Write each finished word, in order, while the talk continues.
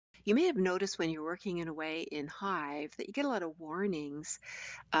You may have noticed when you're working in a way in Hive that you get a lot of warnings.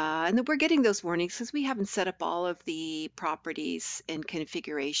 And that we're getting those warnings because we haven't set up all of the properties and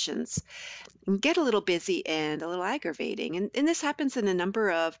configurations. And get a little busy and a little aggravating. And this happens in a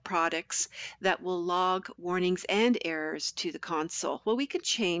number of products that will log warnings and errors to the console. Well, we can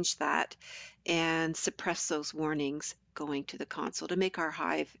change that and suppress those warnings going to the console to make our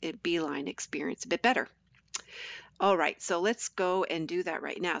Hive and Beeline experience a bit better. All right, so let's go and do that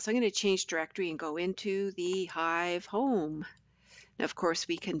right now. So I'm going to change directory and go into the Hive home. Now, of course,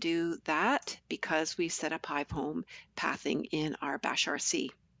 we can do that because we set up Hive home pathing in our bash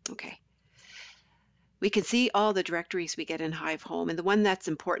RC. Okay. We can see all the directories we get in Hive home, and the one that's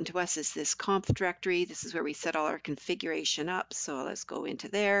important to us is this conf directory. This is where we set all our configuration up. So let's go into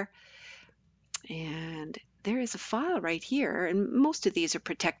there. And there is a file right here, and most of these are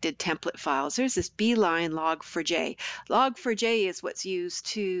protected template files. There's this Beeline Log4j. Log4j is what's used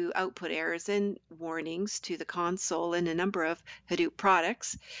to output errors and warnings to the console in a number of Hadoop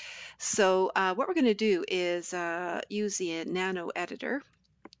products. So what we're going to do is use the nano editor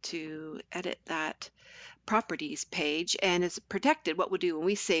to edit that properties page, and it's protected. What we'll do when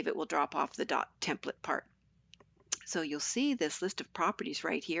we save it, we'll drop off the .template part. So you'll see this list of properties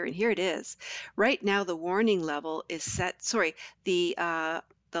right here, and here it is. Right now the warning level is set, the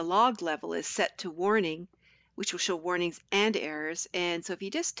log level is set to warning, which will show warnings and errors. And so if you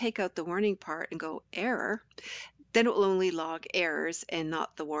just take out the warning part and go error, then it will only log errors and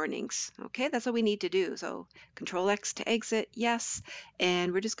not the warnings. Okay, that's what we need to do. So Control X to exit, yes.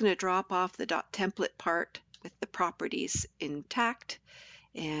 And we're just going to drop off the .template part with the properties intact.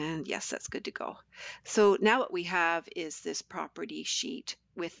 And yes, that's good to go. So now what we have is this property sheet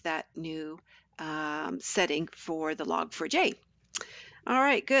with that new setting for the Log4j. All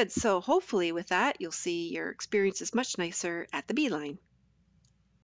right, good. So hopefully with that, you'll see your experience is much nicer at the Beeline.